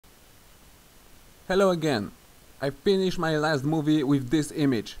Hello again. I finished my last movie with this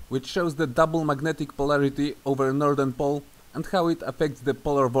image, which shows the double magnetic polarity over northern pole and how it affects the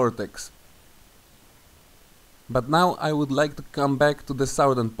polar vortex. But now I would like to come back to the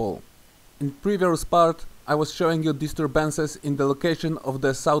southern pole. In previous part I was showing you disturbances in the location of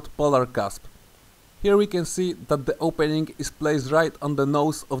the south polar cusp. Here we can see that the opening is placed right on the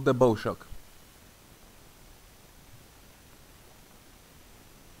nose of the bow shock.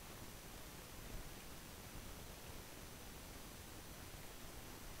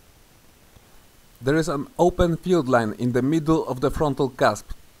 There is an open field line in the middle of the frontal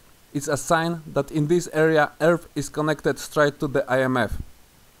cusp. It's a sign that in this area Earth is connected straight to the IMF.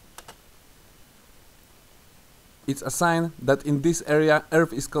 It's a sign that in this area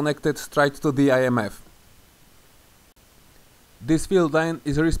Earth is connected straight to the IMF. This field line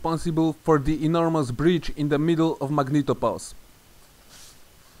is responsible for the enormous breach in the middle of magnetopoles.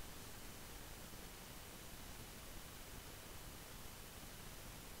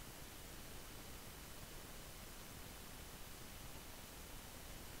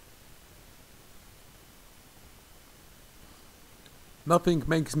 Nothing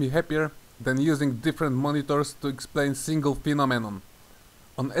makes me happier than using different monitors to explain single phenomenon.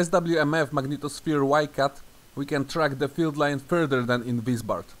 On SWMF magnetosphere Y-cut we can track the field line further than in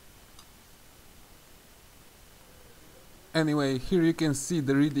Visbart. Anyway, here you can see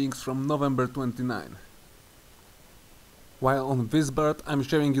the readings from November 29. While on Visbart I'm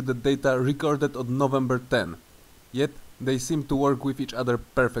showing you the data recorded on November 10, yet they seem to work with each other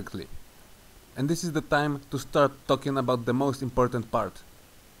perfectly. And this is the time to start talking about the most important part: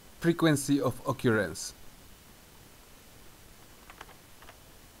 frequency of occurrence.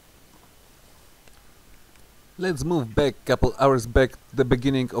 Let's move back couple hours back to the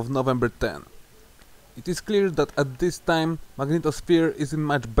beginning of November 10. It is clear that at this time magnetosphere is in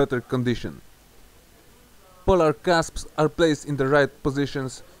much better condition. Polar cusps are placed in the right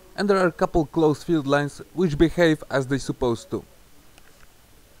positions and there are a couple close field lines which behave as they supposed to.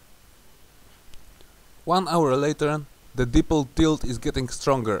 1 hour later, the dipole tilt is getting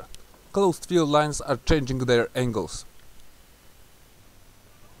stronger. Closed field lines are changing their angles.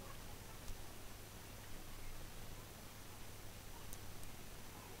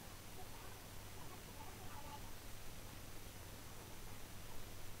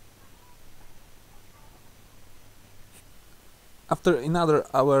 After another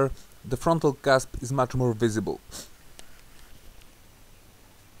hour, the frontal cusp is much more visible.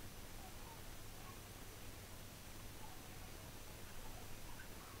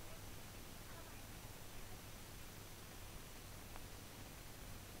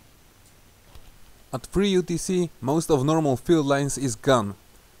 At 3 UTC, most of normal field lines is gone.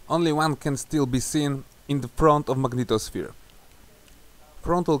 Only one can still be seen in the front of magnetosphere.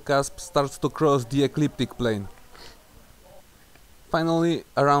 Frontal cusp starts to cross the ecliptic plane. Finally,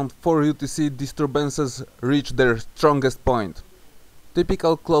 around 4 UTC, disturbances reach their strongest point.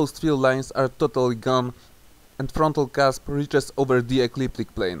 Typical closed field lines are totally gone and frontal cusp reaches over the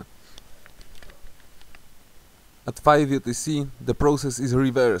ecliptic plane. At 5 UTC, the process is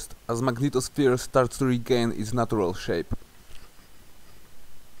reversed as magnetosphere starts to regain its natural shape.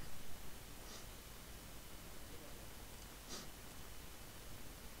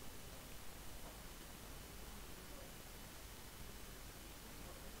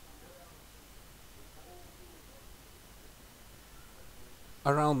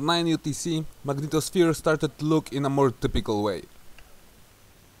 Around 9 UTC, magnetosphere started to look in a more typical way.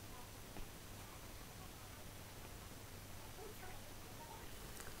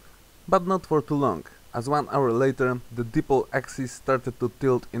 But not for too long, as 1 hour later the dipole axis started to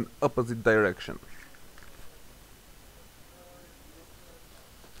tilt in opposite direction.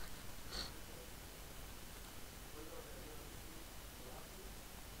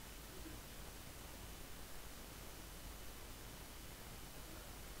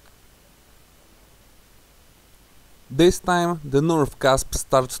 This time the north cusp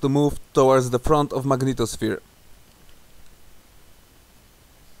starts to move towards the front of magnetosphere.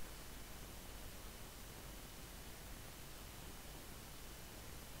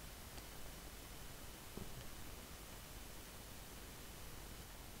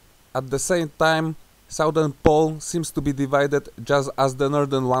 At the same time, southern pole seems to be divided just as the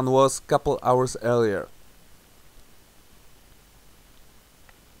northern one was couple hours earlier.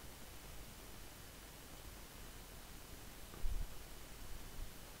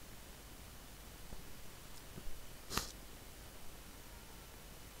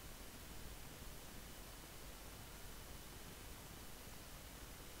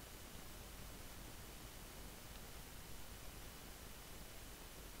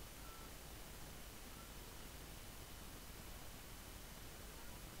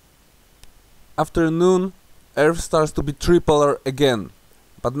 After noon, Earth starts to be tripolar again,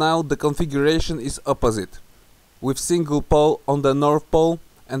 but now the configuration is opposite, with single pole on the North Pole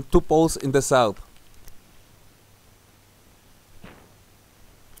and two poles in the South.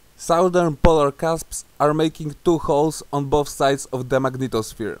 Southern polar cusps are making two holes on both sides of the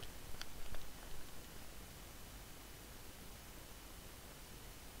magnetosphere.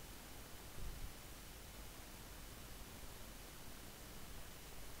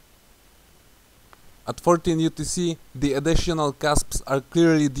 At 14 UTC, the additional cusps are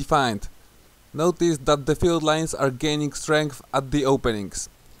clearly defined. Notice that the field lines are gaining strength at the openings.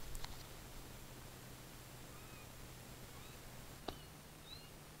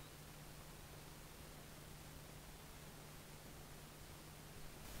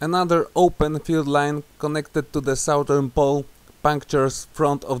 Another open field line connected to the southern pole punctures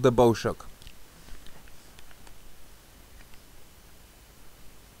front of the bow shock.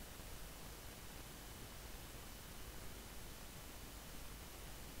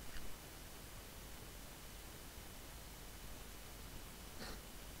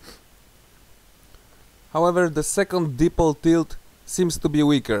 However, the second dipole tilt seems to be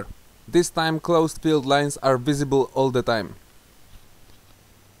weaker. This time closed field lines are visible all the time.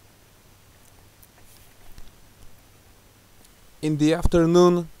 In the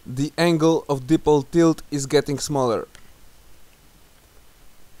afternoon, the angle of dipole tilt is getting smaller.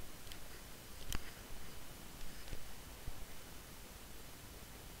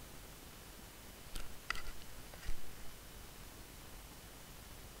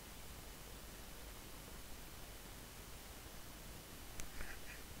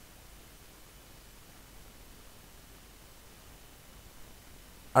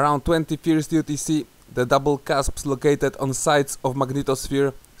 Around 21st UTC, the double cusps located on sides of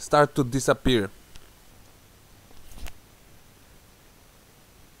magnetosphere start to disappear.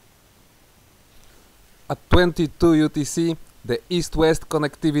 At 22 UTC, the east-west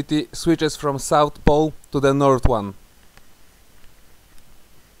connectivity switches from south pole to the north one.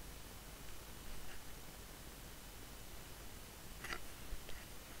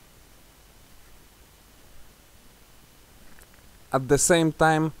 At the same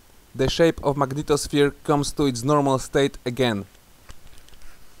time, the shape of magnetosphere comes to its normal state again.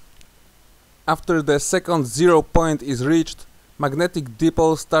 After the second 0 point is reached, magnetic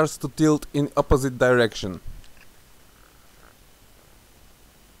dipole starts to tilt in opposite direction.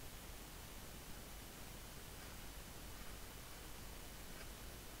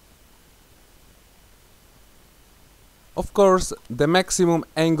 Of course, the maximum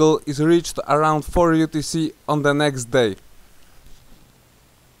angle is reached around 4 UTC on the next day.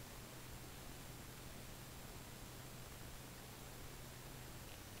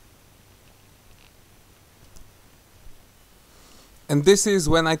 And this is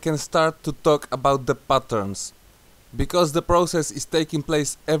when I can start to talk about the patterns. Because the process is taking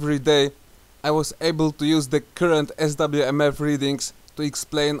place every day, I was able to use the current SWMF readings to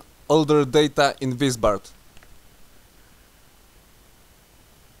explain older data in Visbart.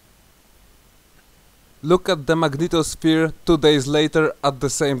 Look at the magnetosphere 2 days later at the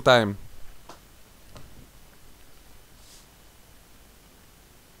same time.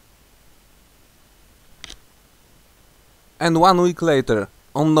 And 1 week later,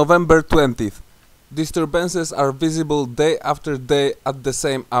 on November 20th, disturbances are visible day after day at the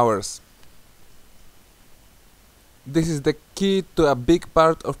same hours. This is the key to a big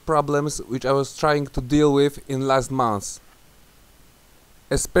part of problems which I was trying to deal with in last months.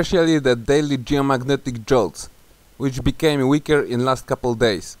 Especially the daily geomagnetic jolts, which became weaker in last couple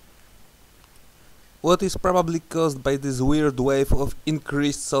days. What is probably caused by this weird wave of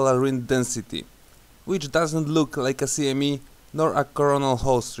increased solar wind density, which doesn't look like a CME nor a coronal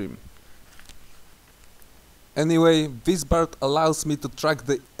hole stream. Anyway, Visbart allows me to track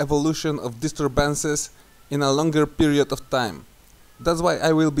the evolution of disturbances in a longer period of time. That's why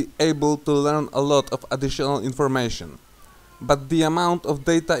I will be able to learn a lot of additional information. But the amount of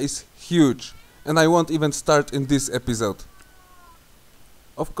data is huge, and I won't even start in this episode.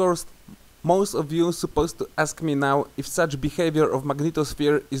 Of course, most of you supposed to ask me now if such behavior of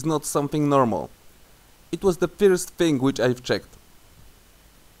magnetosphere is not something normal. It was the first thing which I've checked.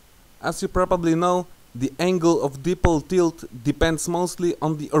 As you probably know, the angle of dipole tilt depends mostly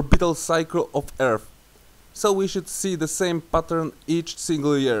on the orbital cycle of Earth, so we should see the same pattern each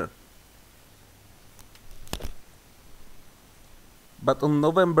single year. But on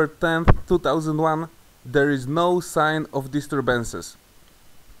November 10th, 2001, there is no sign of disturbances.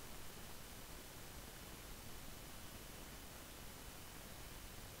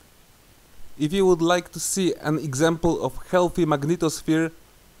 If you would like to see an example of healthy magnetosphere,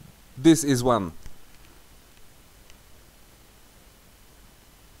 This is one.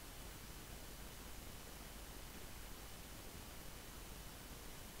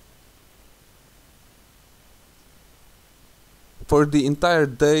 For the entire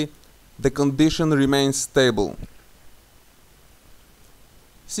day, the condition remains stable.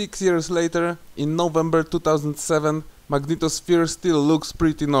 6 years later, in November 2007, magnetosphere still looks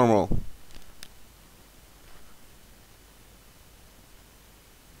pretty normal.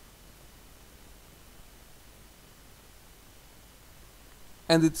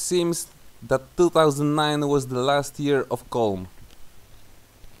 And it seems that 2009 was the last year of calm.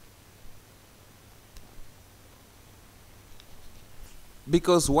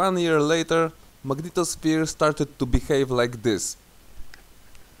 Because 1 year later, magnetosphere started to behave like this.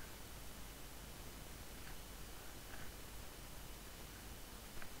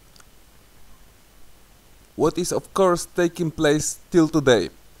 What is of course taking place till today.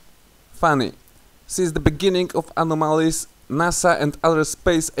 Funny, since the beginning of anomalies, NASA and other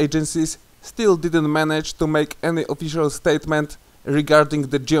space agencies still didn't manage to make any official statement regarding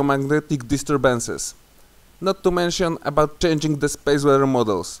the geomagnetic disturbances. Not to mention about changing the space weather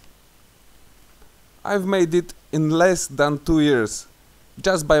models. I've made it in less than 2 years,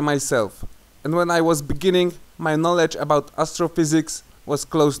 just by myself, and when I was beginning, my knowledge about astrophysics was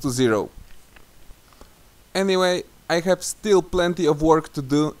close to zero. Anyway, I have still plenty of work to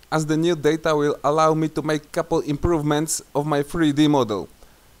do, as the new data will allow me to make couple improvements of my 3D model,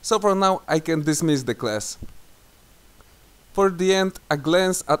 so for now I can dismiss the class. For the end, a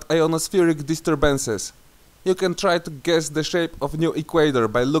glance at ionospheric disturbances. You can try to guess the shape of new equator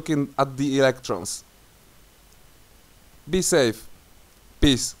by looking at the electrons. Be safe.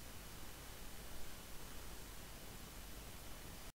 Peace.